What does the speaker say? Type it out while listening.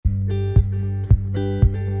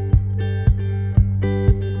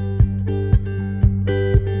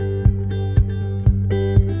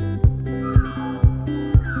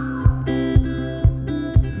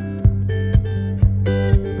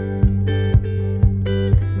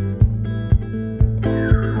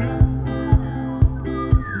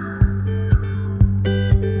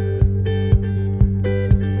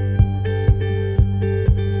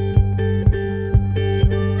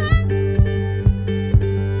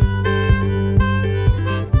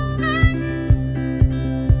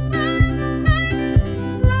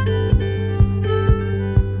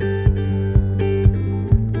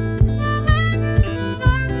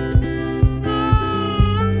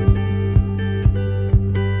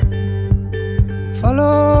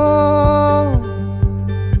follow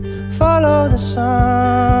the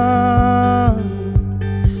sun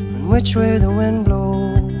and which way the wind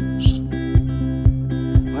blows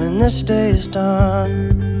when this day is done.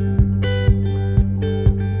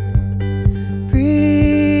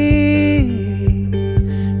 Breathe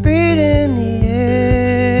in the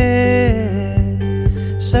air,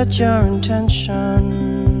 set your intentions,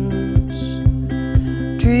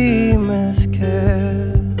 dream with care.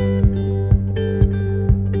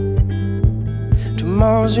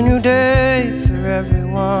 Tomorrow's a new day for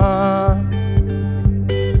everyone,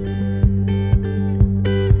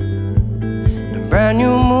 and a brand new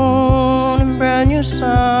moon and brand new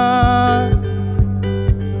sun.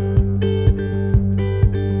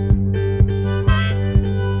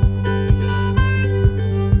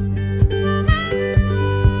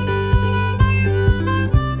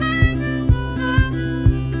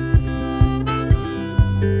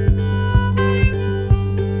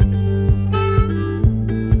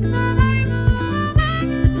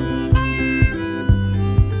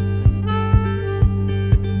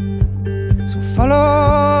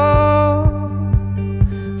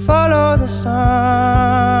 Follow the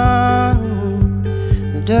sun,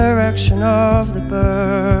 the direction of the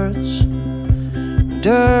birds, the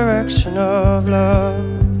direction of love.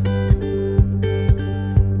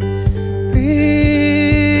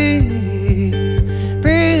 Breathe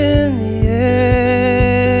in the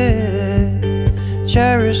air,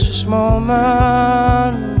 cherish this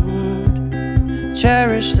moment,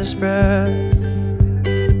 cherish this breath.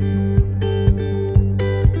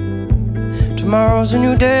 Tomorrow's a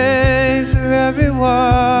new day for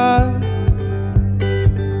everyone,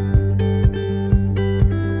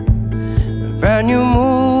 a brand new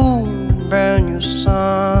moon, a brand new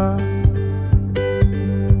sun.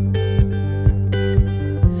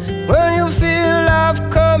 When you feel life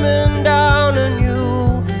coming down on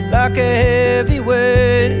you like a heavy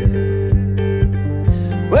weight,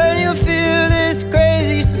 when you feel this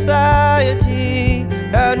crazy society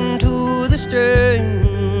adding to the strain,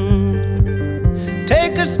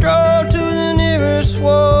 take a stroll to the nearest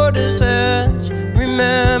water's edge.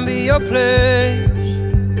 Remember your place.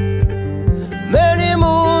 Many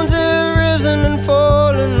moons have risen and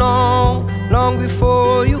fallen long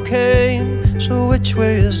before you came. So which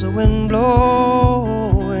way is the wind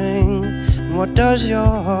blowing? And what does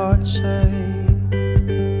your heart say?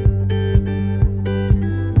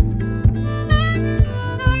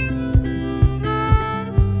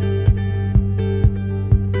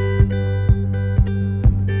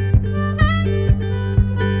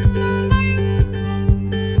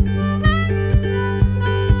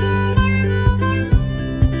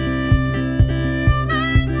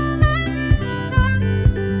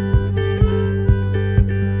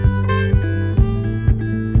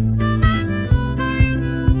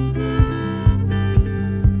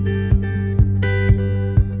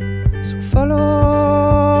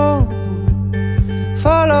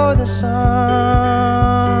 Follow the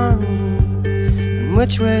sun and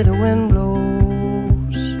which way the wind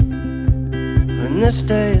blows when this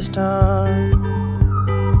day is done.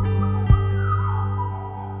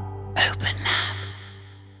 Open Lab.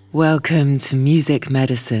 Welcome to Music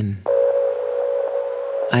Medicine.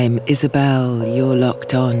 I'm Isabel, you're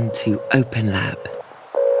locked on to Open Lab.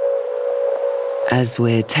 As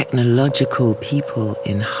we're technological people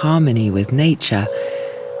in harmony with nature,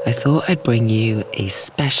 I thought I'd bring you a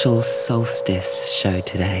special solstice show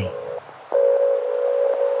today.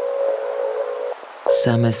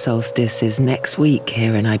 Summer solstice is next week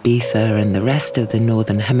here in Ibiza and the rest of the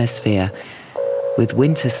Northern Hemisphere, with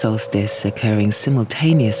winter solstice occurring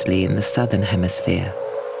simultaneously in the Southern Hemisphere.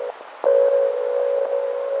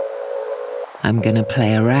 I'm going to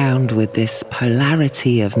play around with this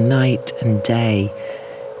polarity of night and day,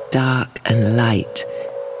 dark and light,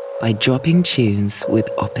 by dropping tunes with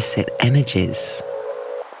opposite energies.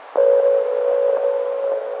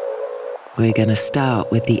 We're going to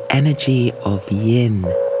start with the energy of yin,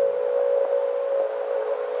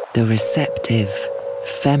 the receptive,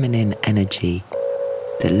 feminine energy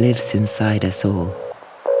that lives inside us all.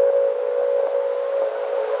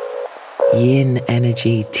 Yin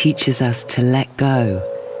energy teaches us to let go,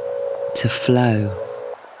 to flow.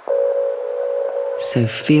 So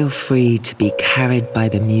feel free to be carried by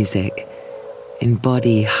the music in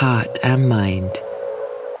body, heart, and mind.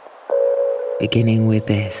 Beginning with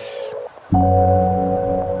this.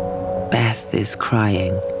 Beth is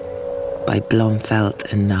Crying by Blomfeld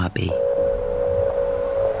and Nabi.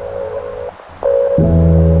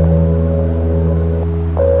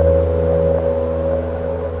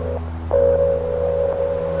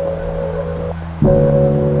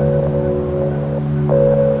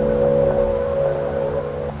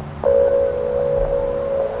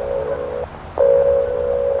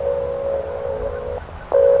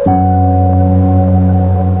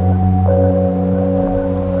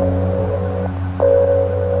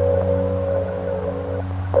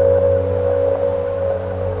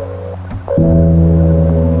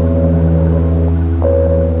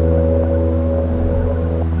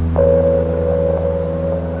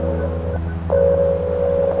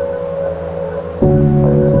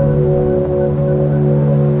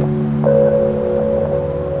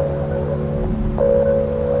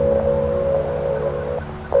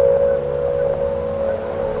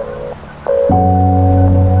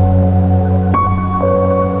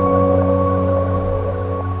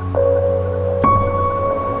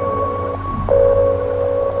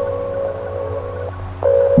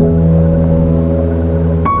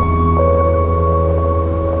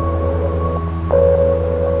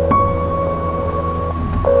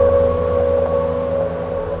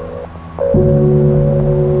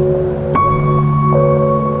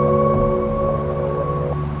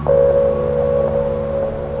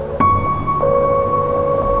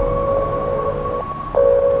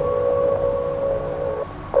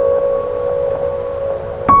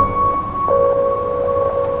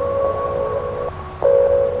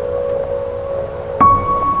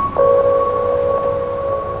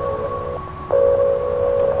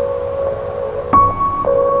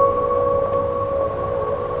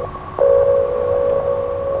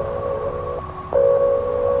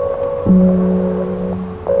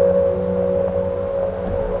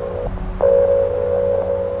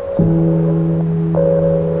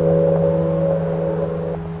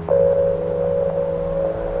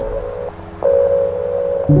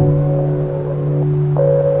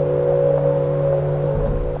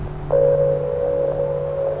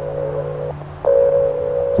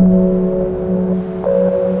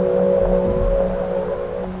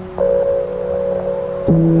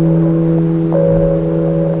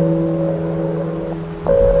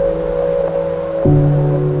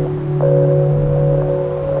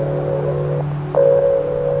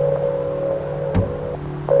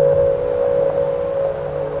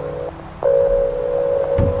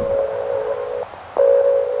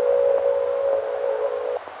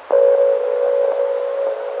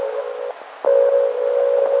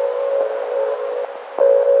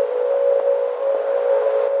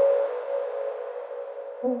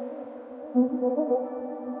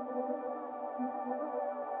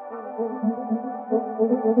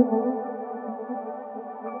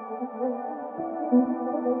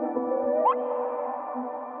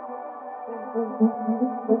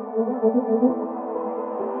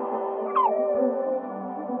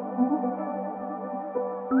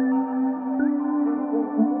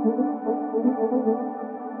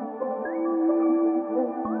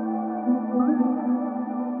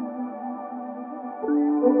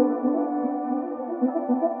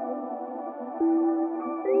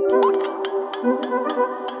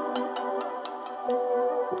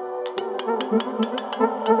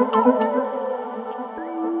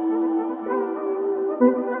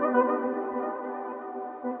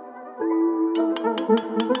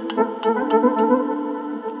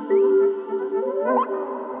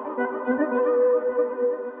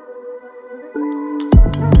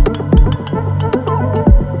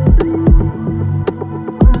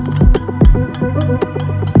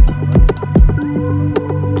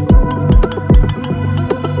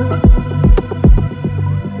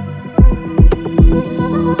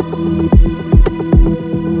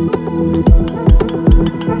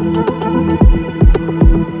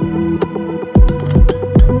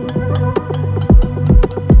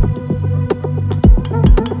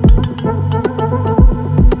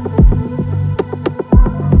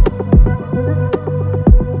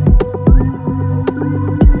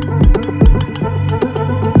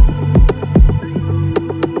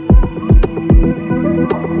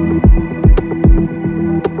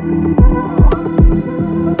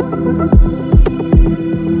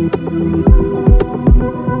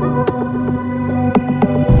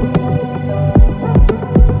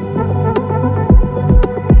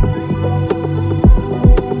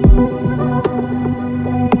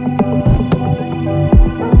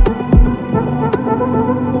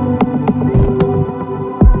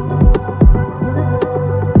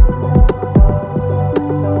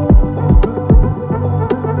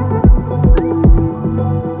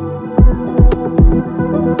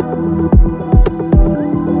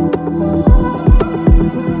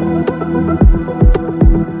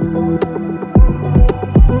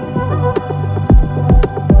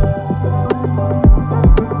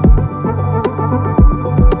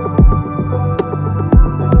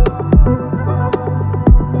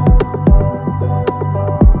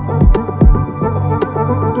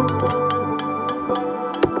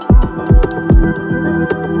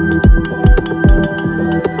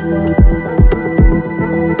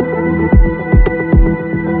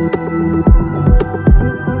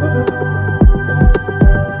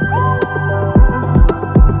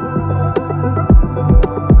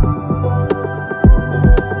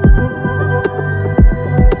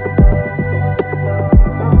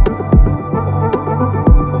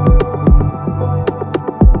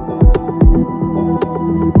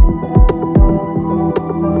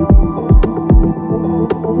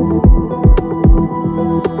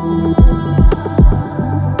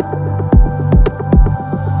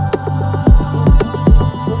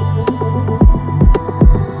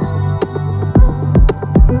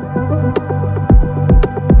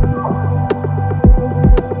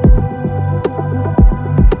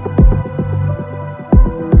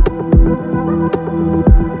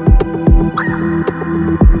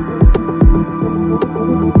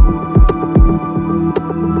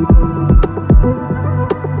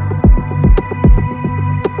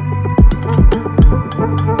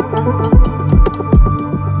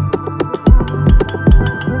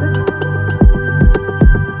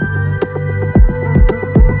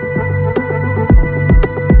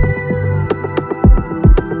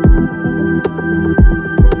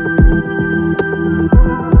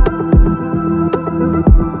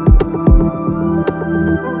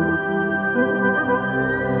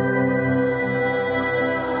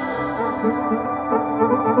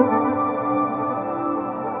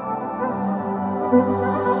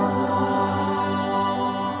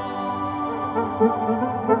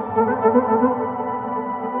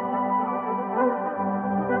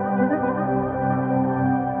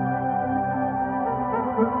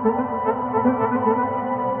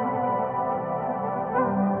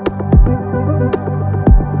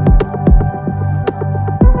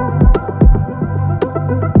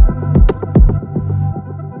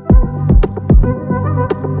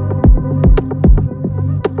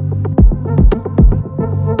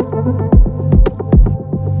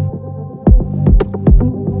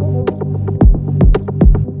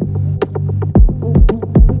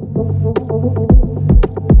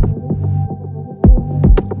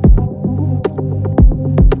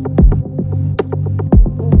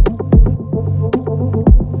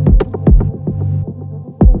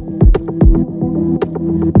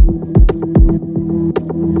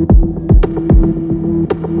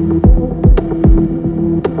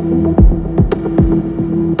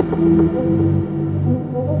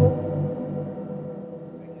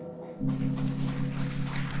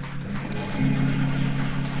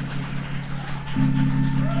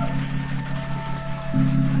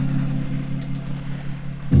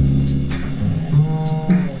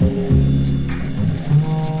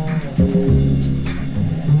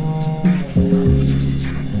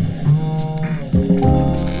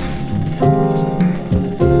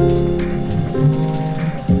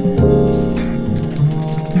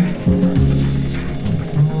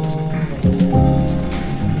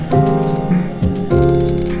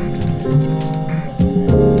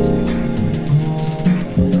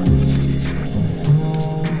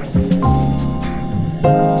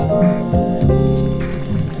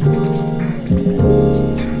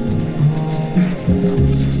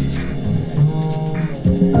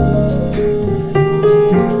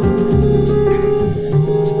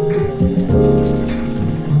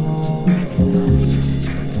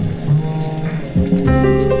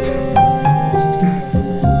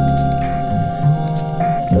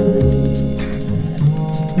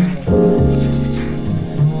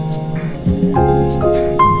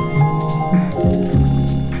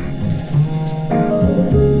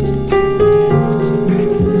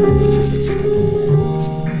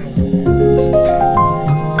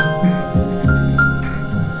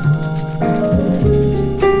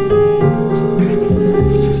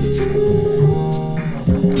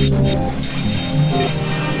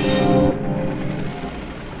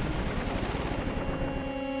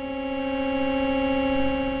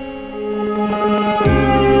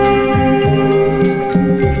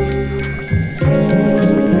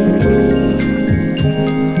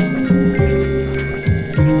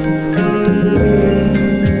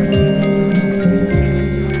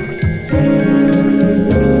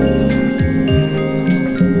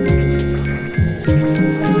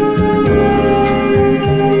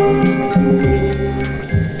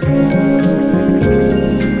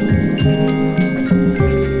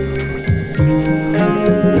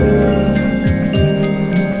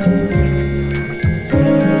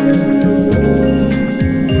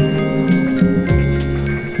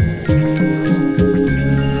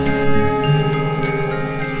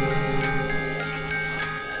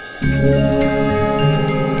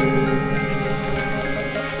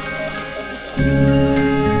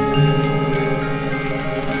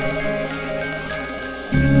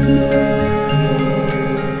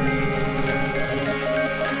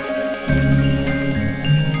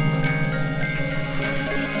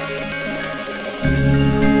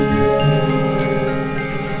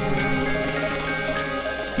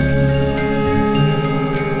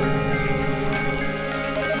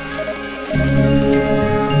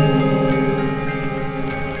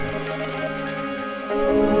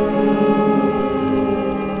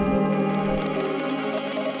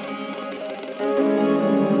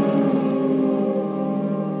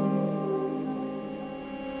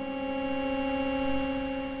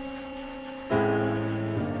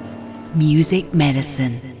 Music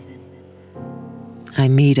Medicine.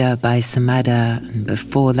 Aimida by Samada, and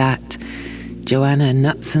before that, Joanna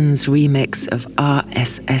Knutson's remix of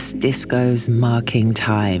RSS Disco's Marking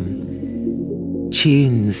Time.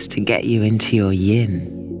 Tunes to get you into your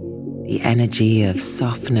yin, the energy of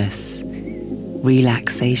softness,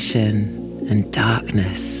 relaxation, and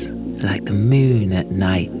darkness, like the moon at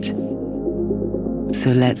night.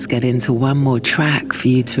 So let's get into one more track for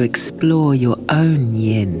you to explore your own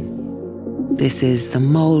yin. This is the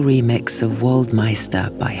Mole remix of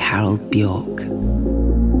Waldmeister by Harold Bjork.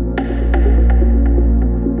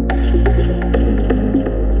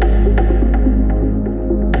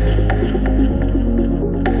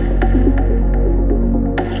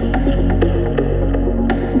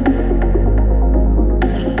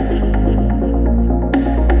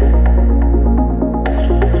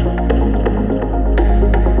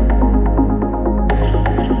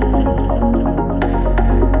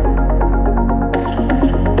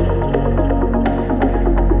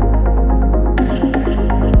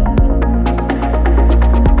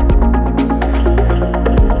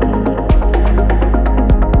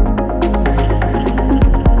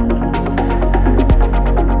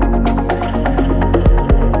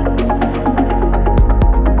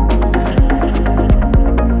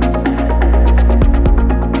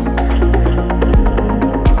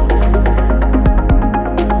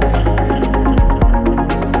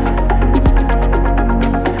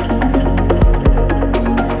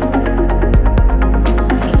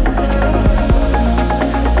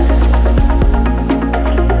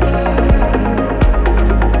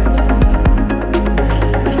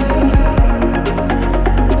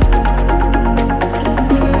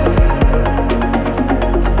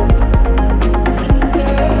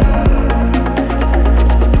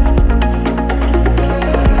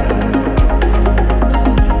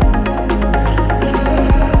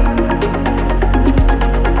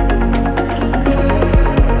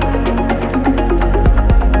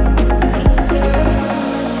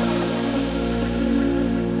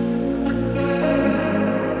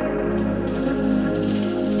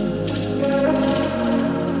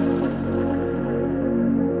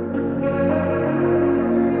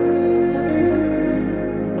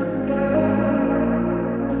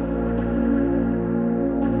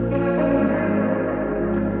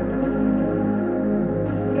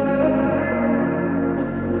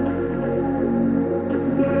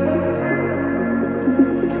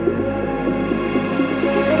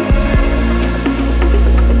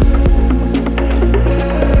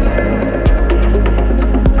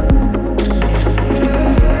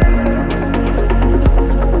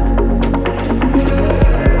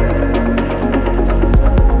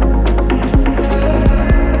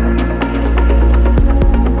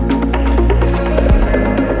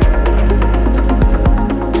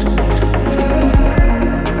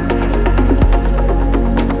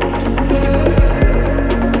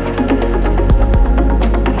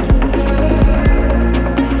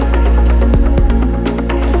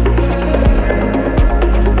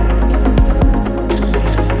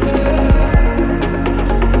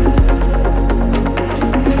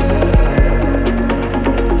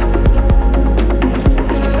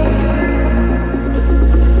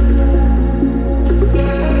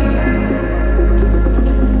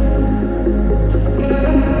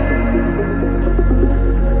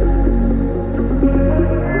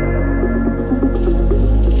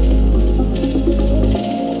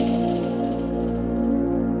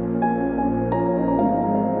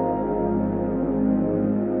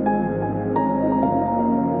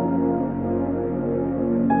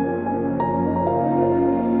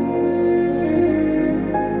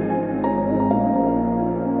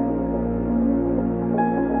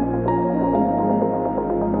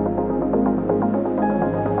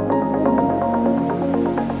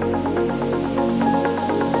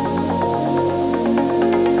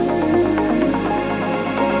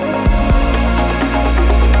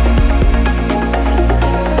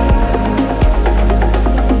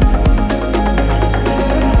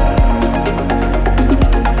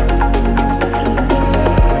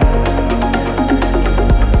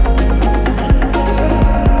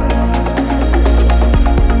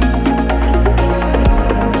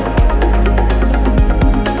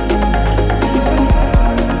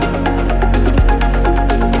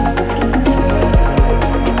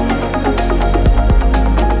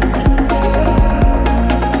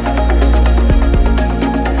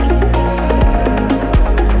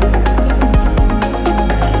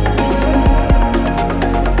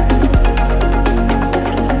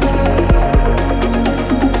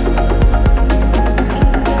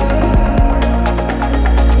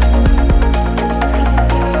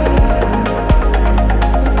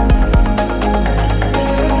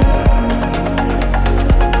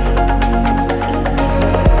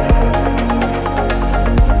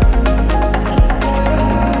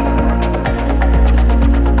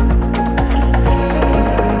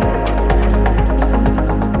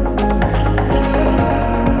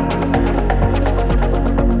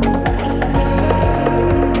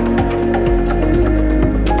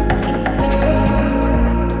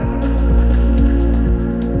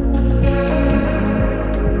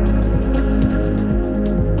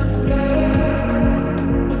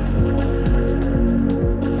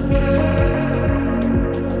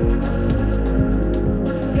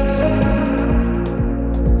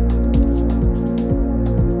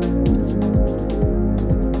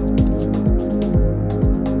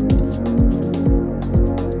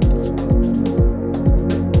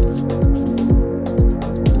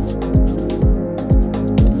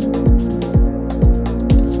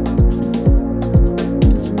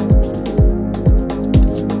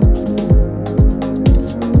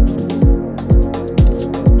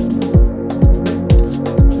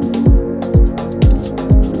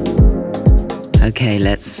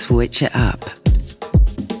 Let's switch it up.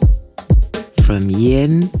 From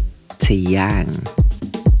yin to yang.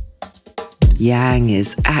 Yang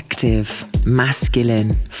is active,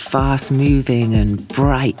 masculine, fast-moving and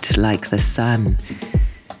bright like the sun.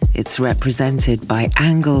 It's represented by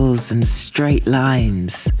angles and straight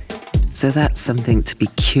lines. So that's something to be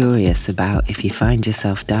curious about if you find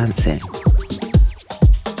yourself dancing.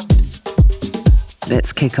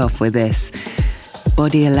 Let's kick off with this.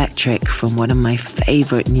 Body Electric from one of my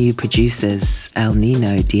favorite new producers, El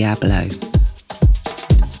Nino Diablo.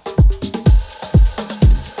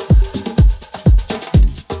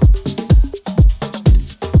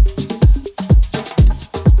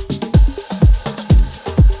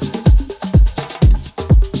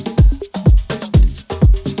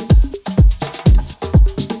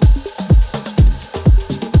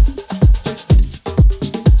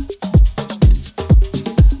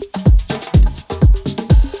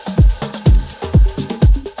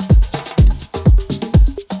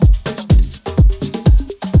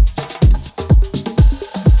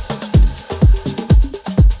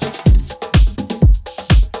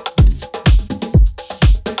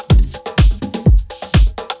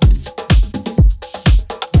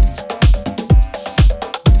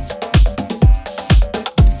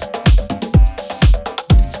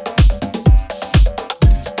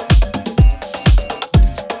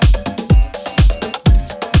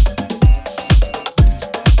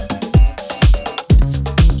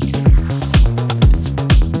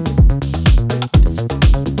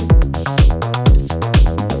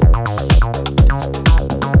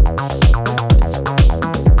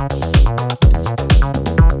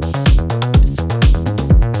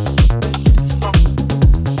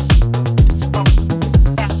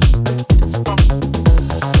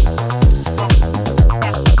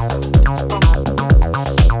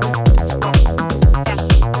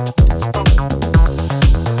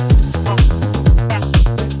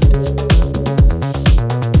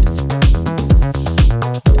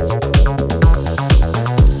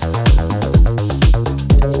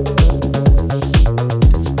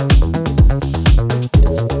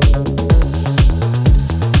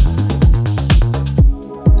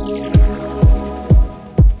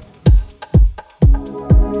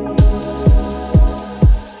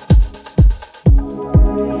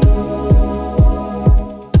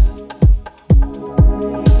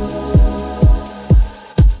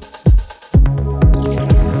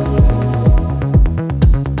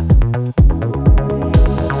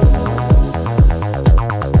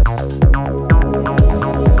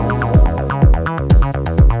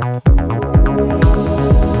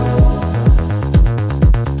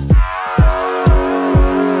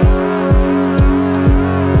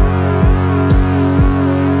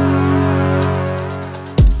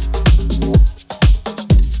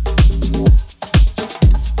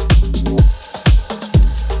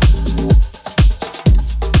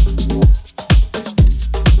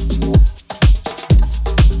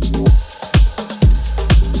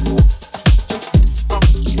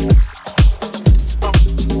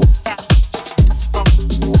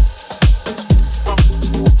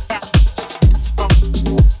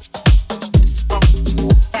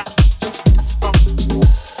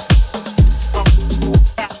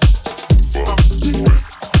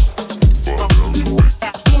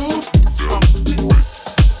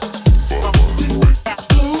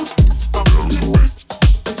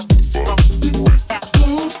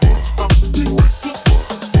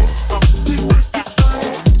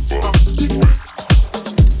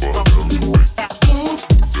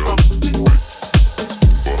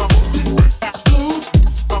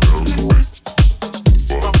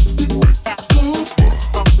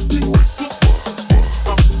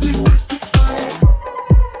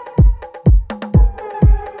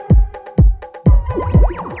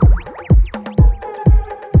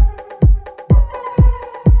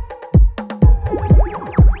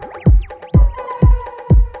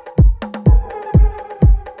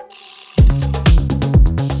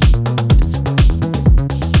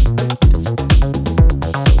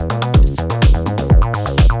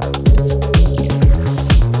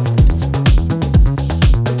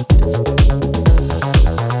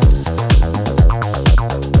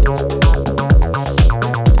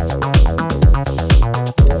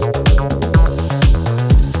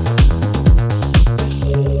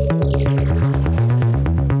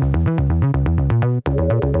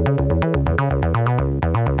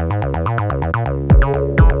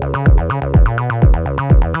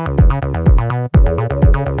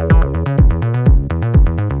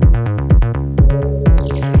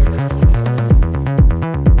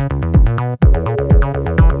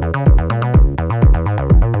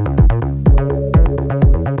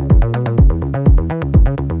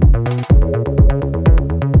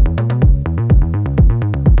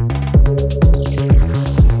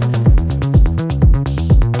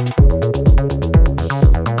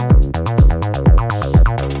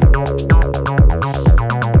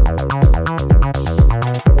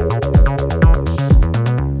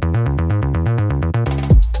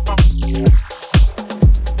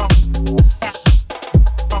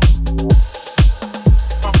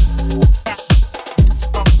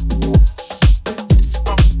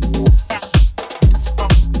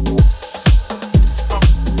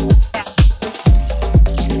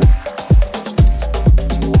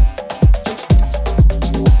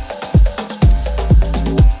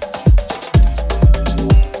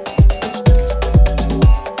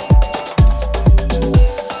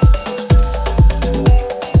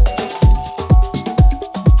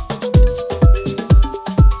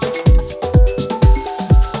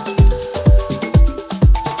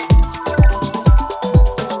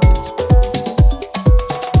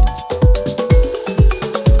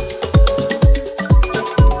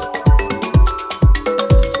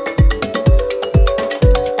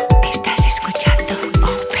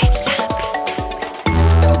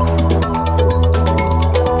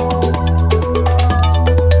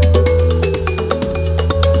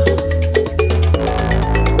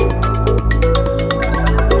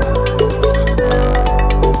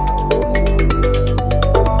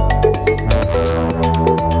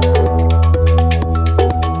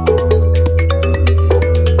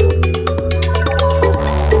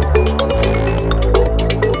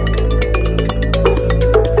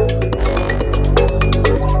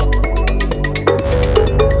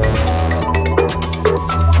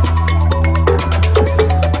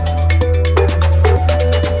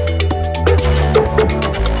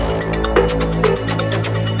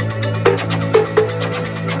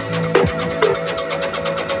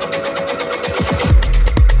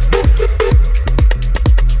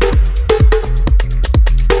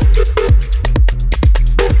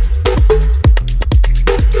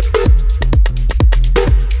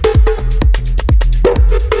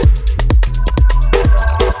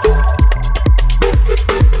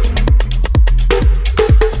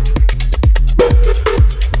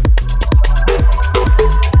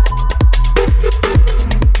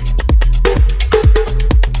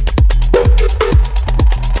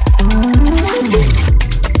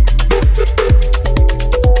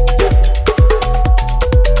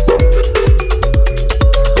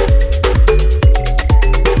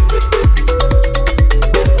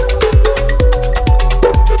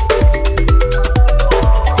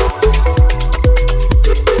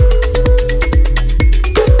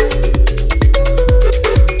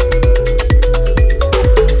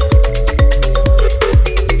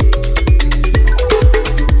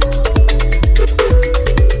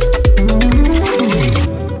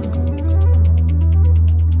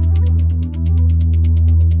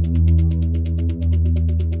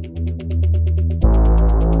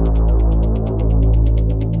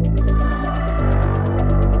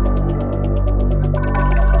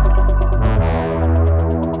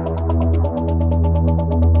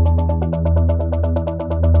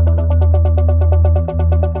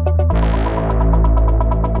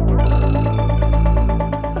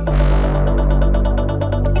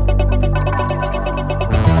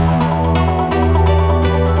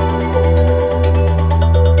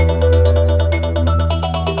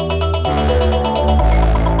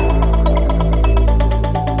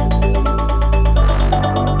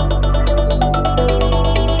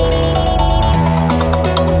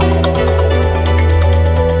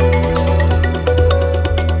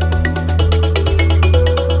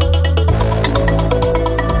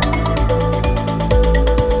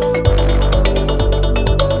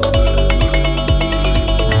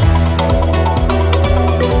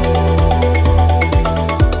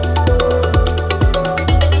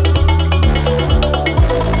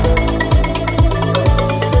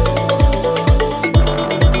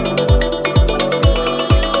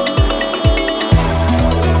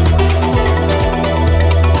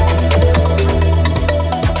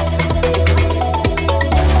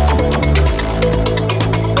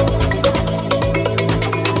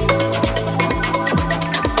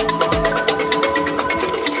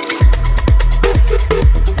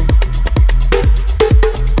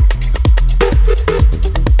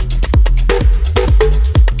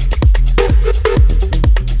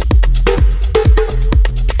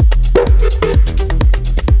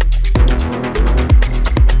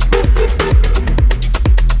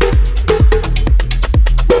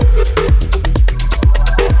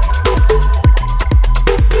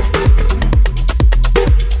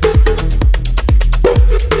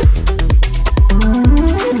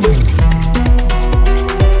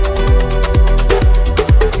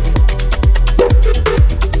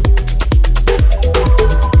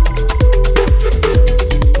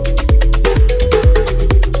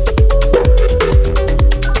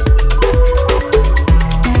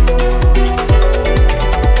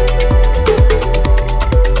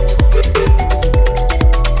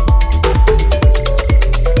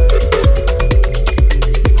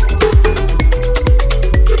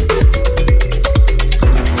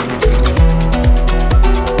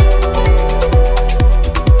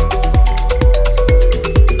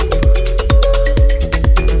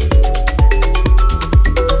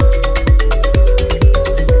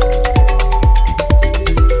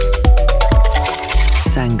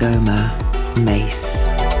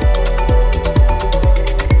 Mace.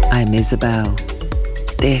 I'm Isabel.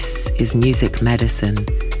 This is Music Medicine,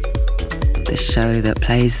 the show that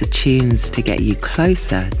plays the tunes to get you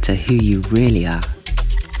closer to who you really are.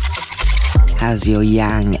 How's your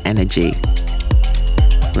yang energy?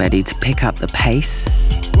 Ready to pick up the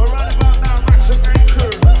pace? We're right about now, Ratchet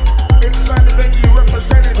Anchor. Inside the venue,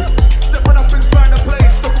 represented. Stepping up inside the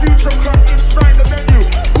place. The future club inside the venue.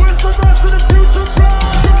 Where's the rest of the future club?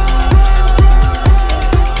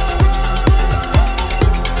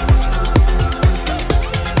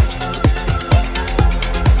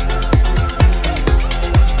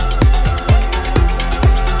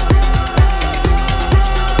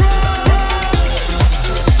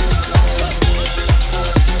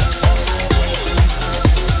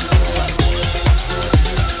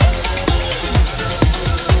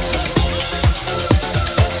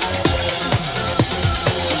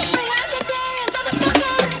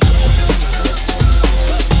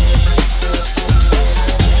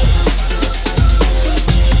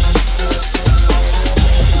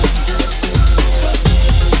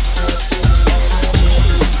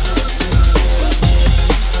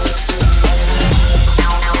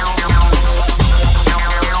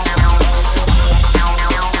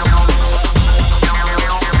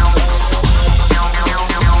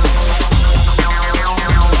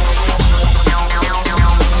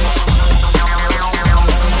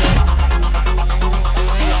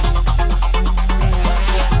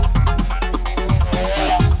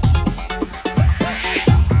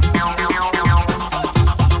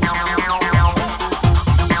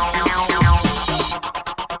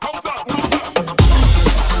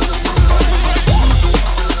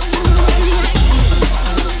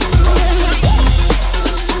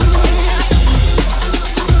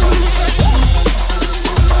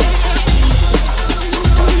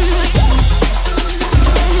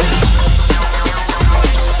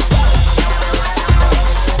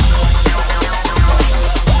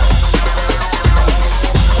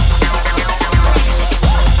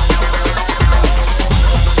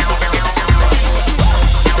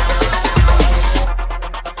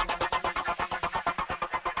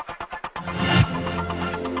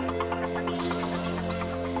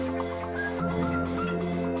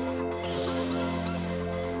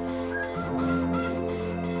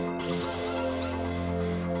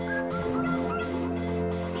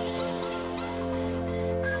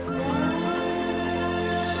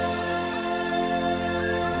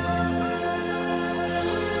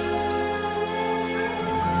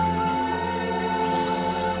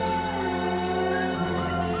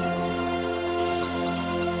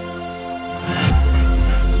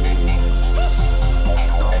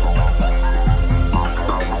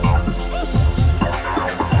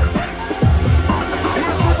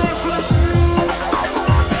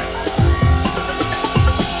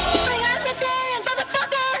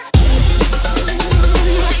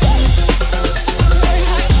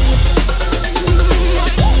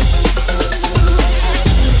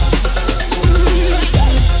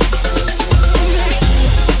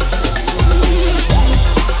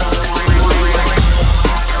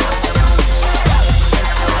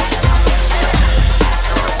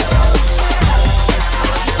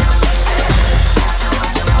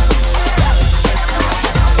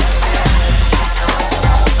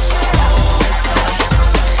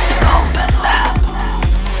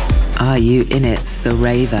 Are You In It's the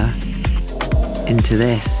Raver? Into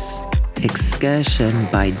this excursion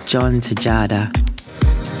by John Tejada,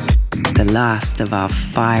 the last of our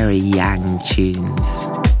fiery yang tunes.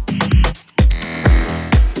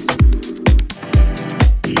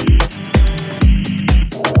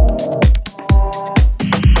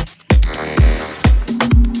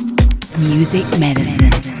 Music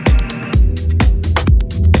Medicine.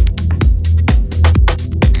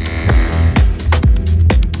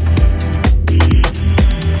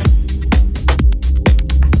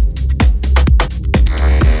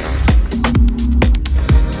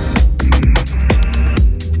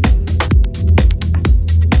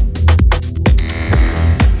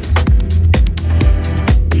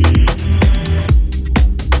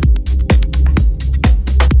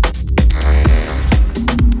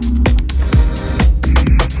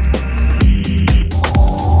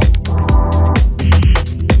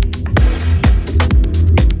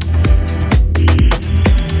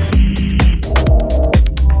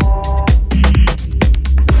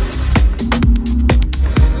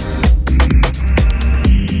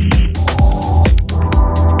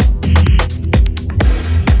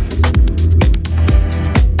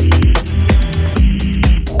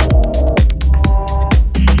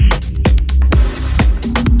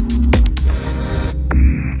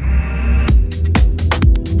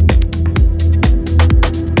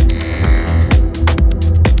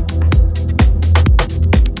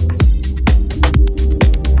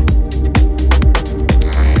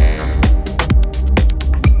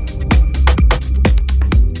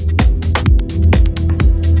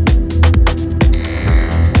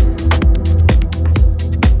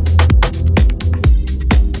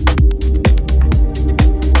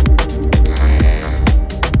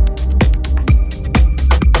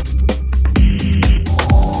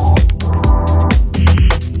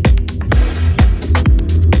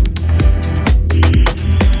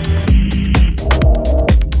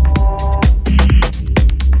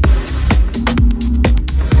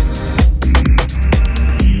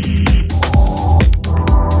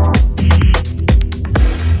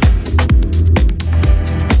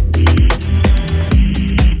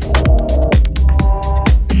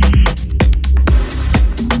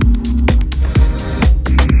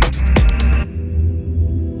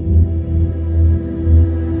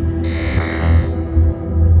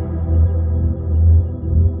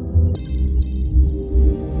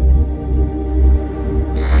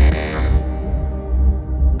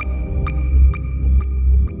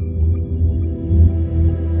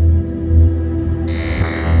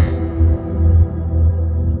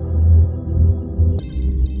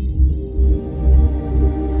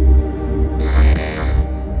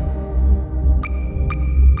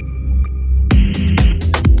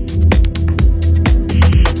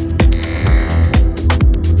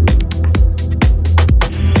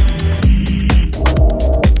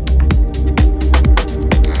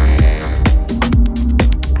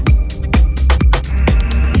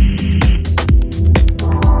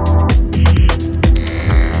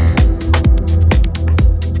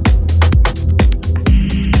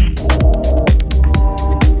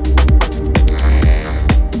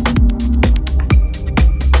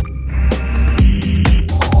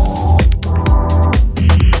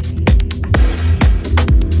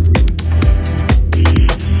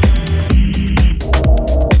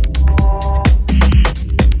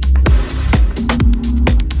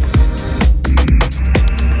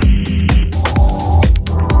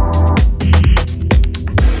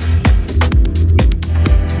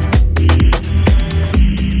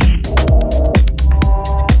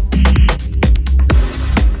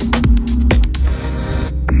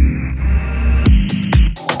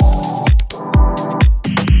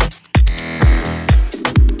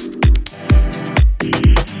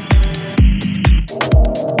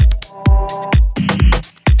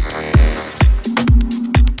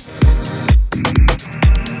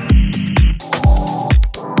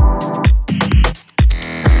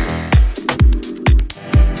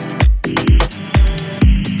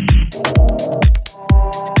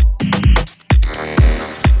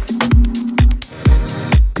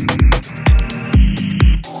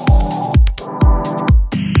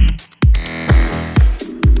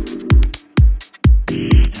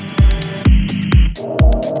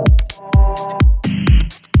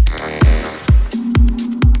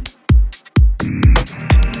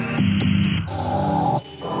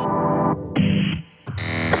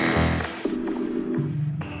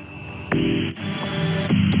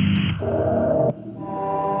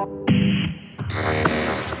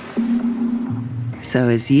 So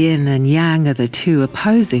as yin and yang are the two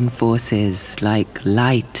opposing forces, like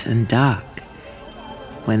light and dark,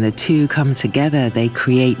 when the two come together, they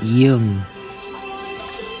create Jung,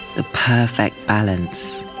 the perfect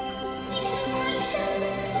balance.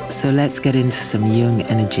 So let's get into some Jung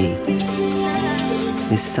energy.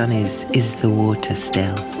 This sun is the water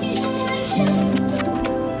still.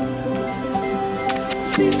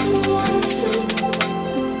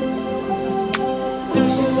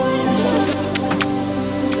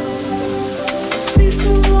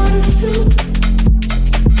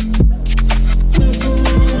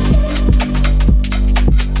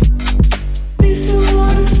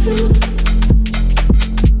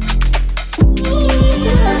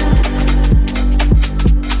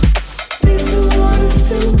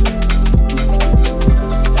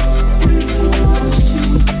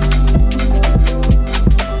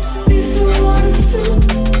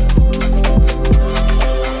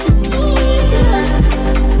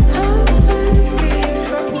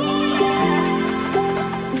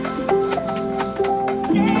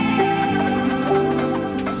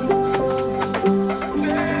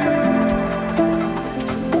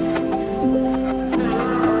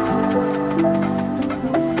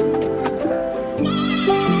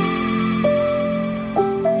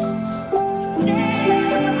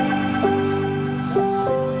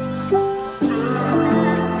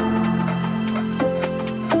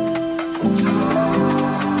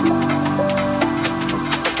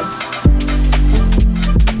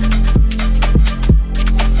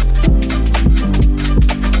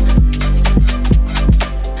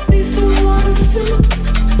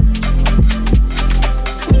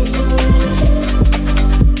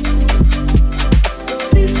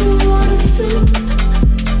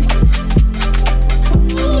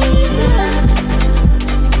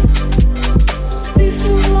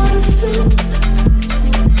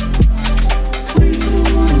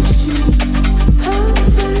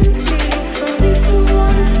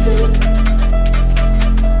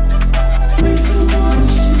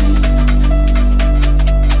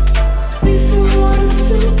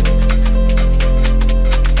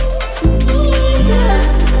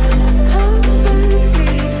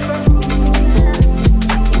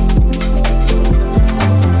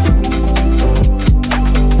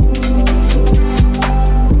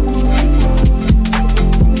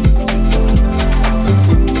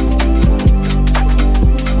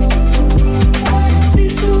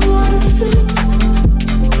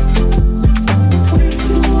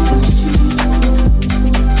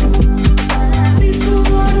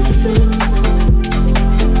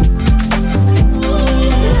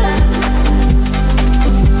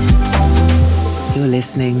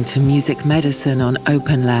 Listening to Music Medicine on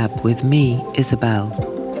Open Lab with me, Isabel,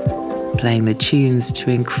 playing the tunes to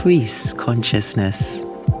increase consciousness.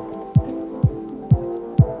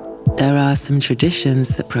 There are some traditions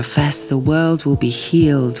that profess the world will be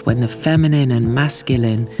healed when the feminine and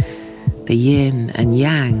masculine, the yin and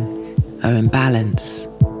yang, are in balance.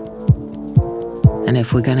 And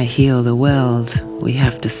if we're going to heal the world, we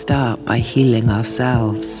have to start by healing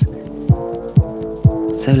ourselves.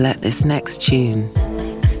 So let this next tune,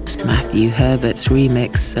 Matthew Herbert's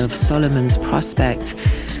remix of Solomon's Prospect,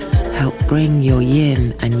 help bring your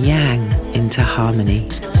yin and yang into harmony.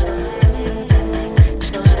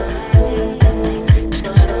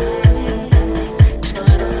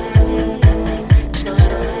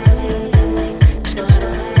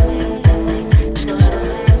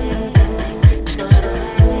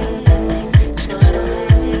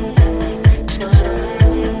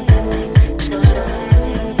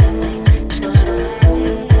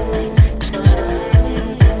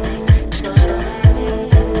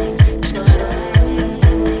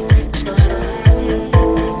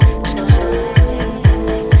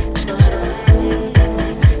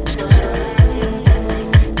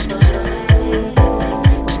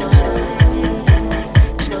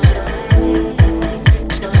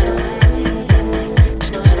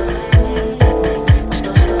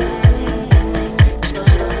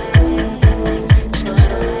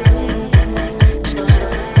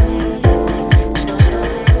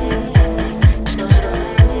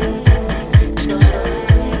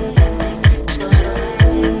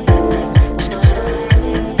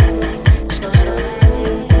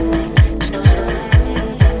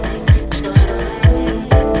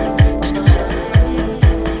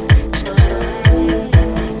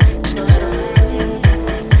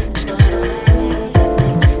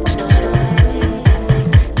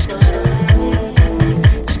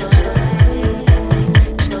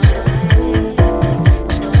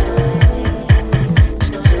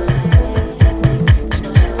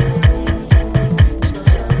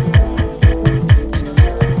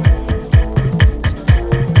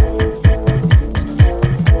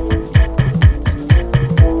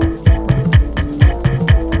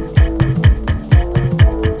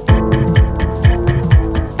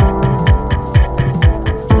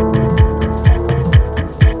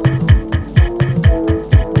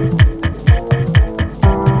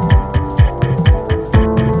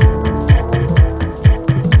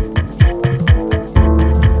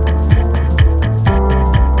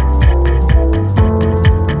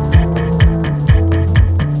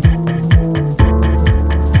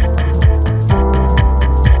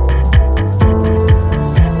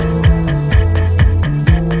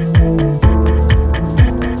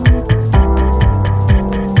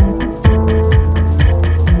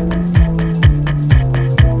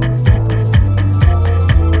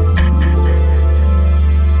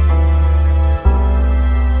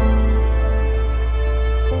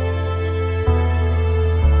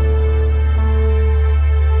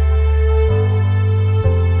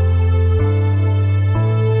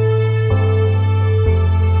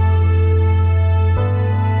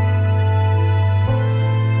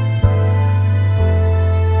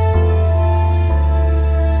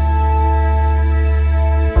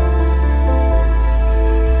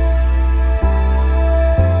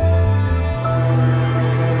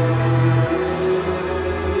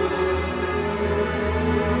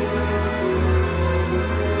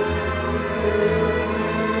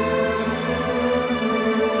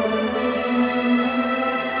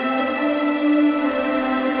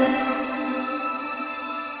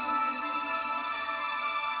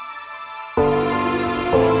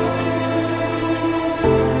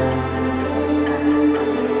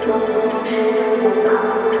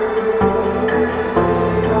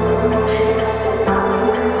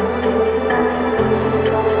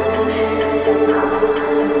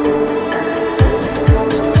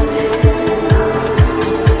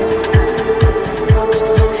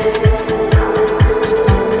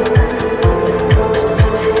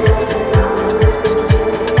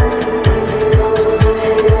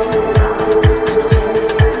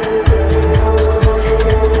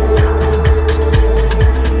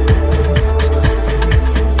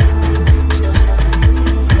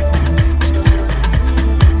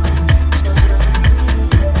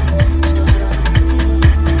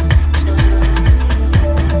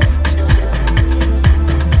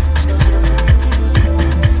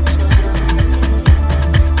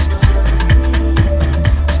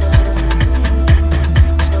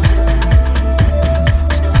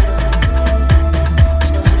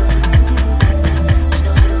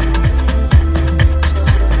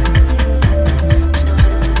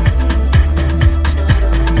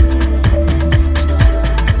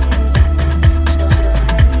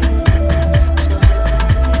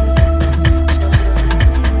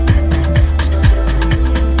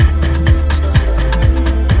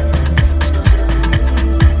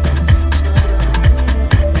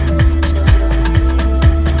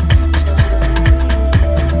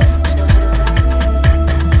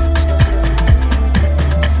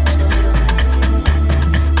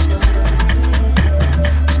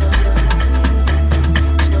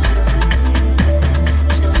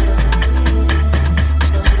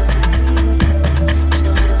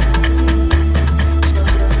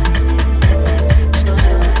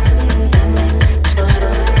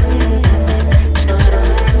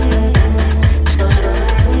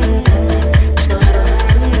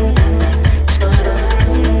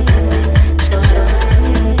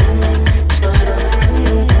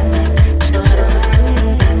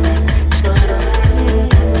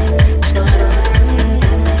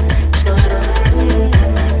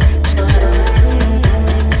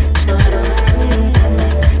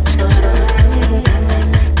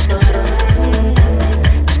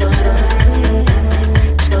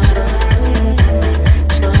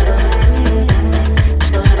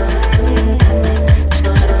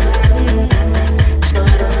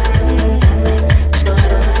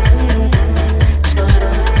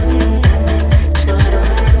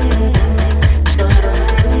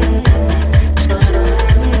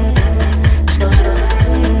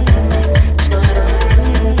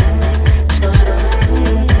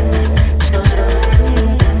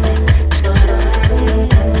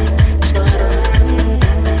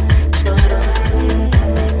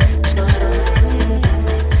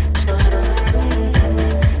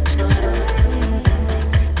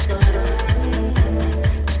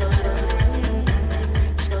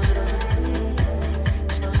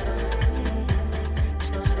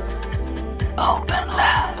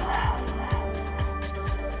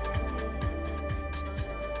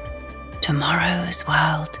 tomorrow's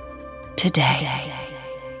world today.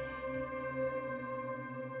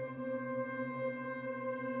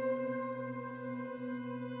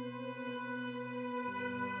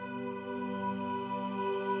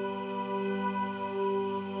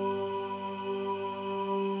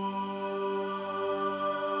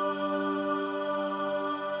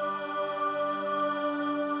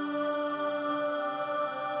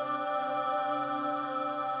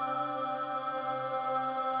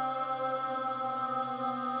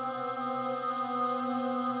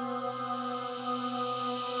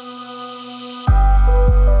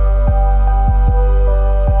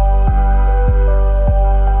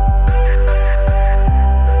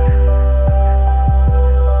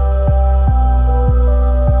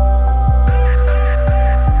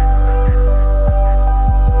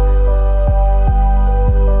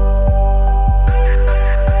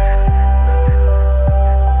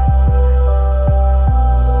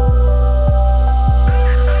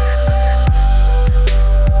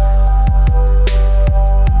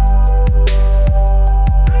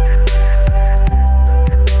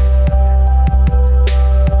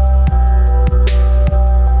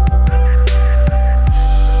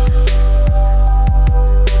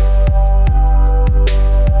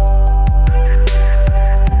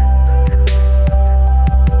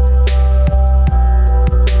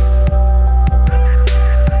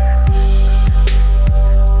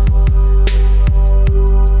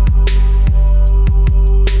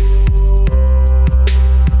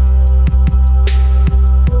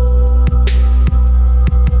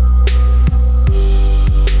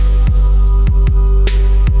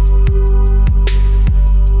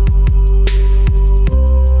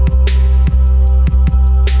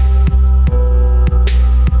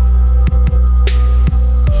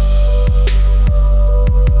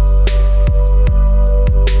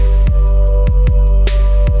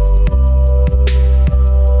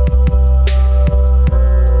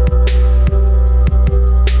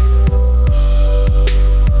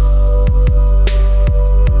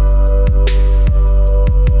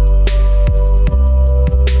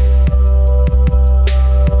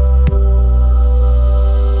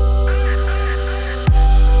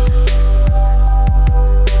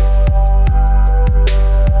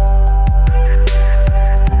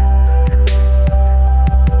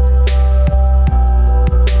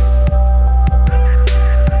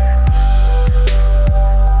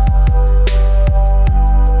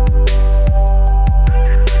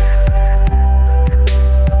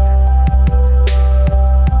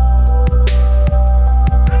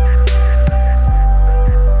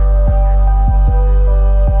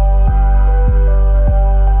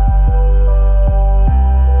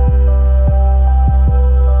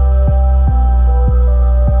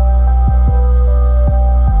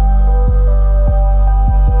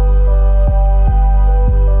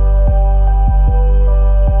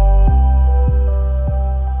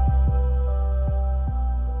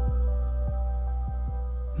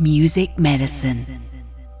 Music Medicine.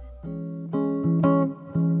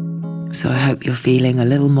 So I hope you're feeling a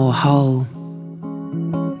little more whole.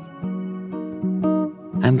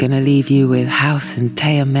 I'm gonna leave you with House and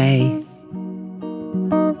Taya May.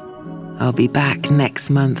 I'll be back next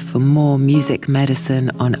month for more Music Medicine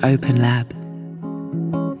on Open Lab.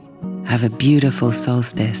 Have a beautiful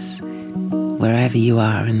solstice wherever you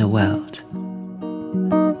are in the world.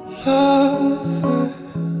 Lover,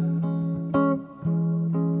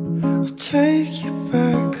 I'll take you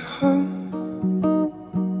back home.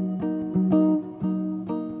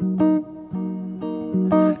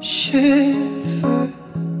 Shiver,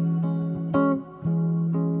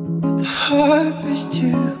 the harbor's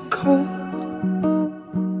too cold.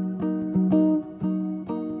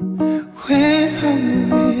 When I'm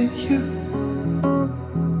with you,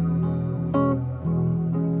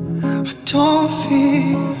 I don't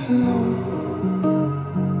feel alone.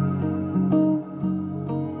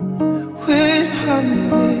 When I'm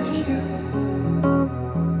with you,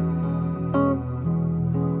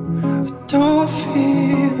 I don't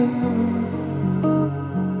feel alone.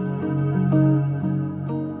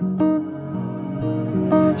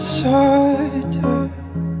 Sudden,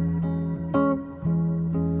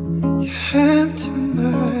 your hand to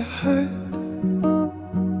my heart.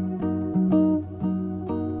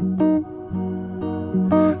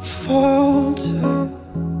 Falter,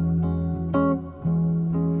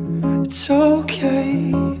 it's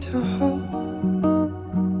okay to hope.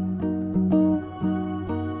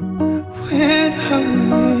 When I'm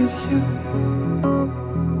with you,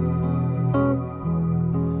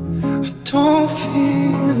 I don't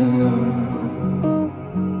feel alone.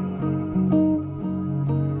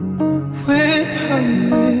 When I'm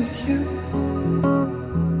with you,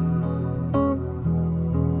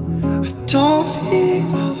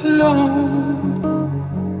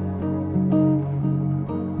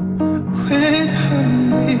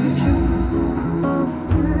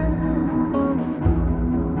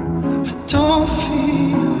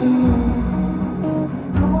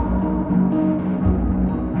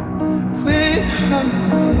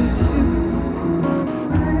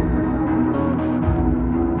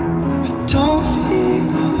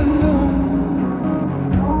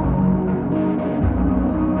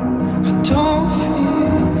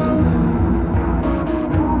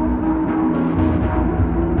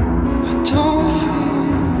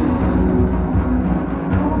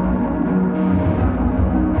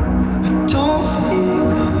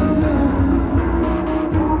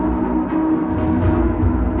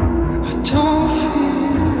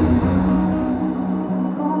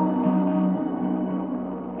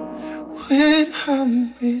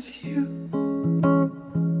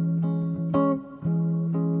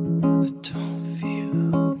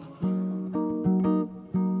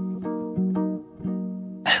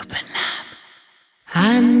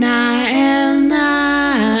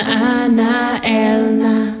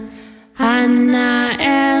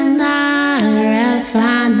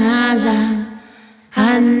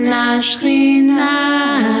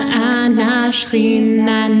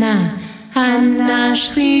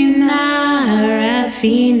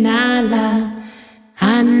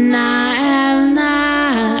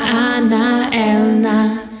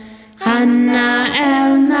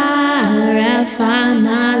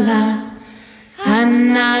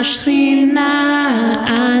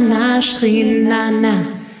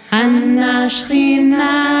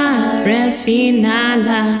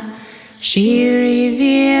 She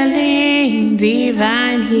revealing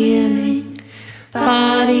divine healing,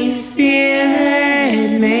 body,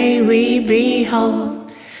 spirit, may we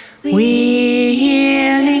behold. We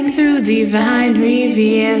healing through divine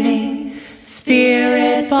revealing,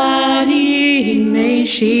 spirit, body, may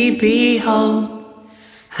she behold.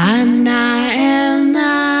 Anna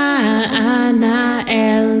Elna, Anna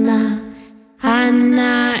Elna,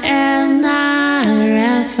 Anna Elna,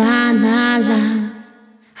 Refanala.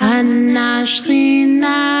 Anna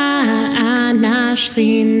Shrina, Anna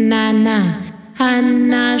Shrina,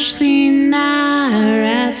 Anna Shrina,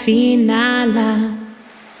 Rafinala.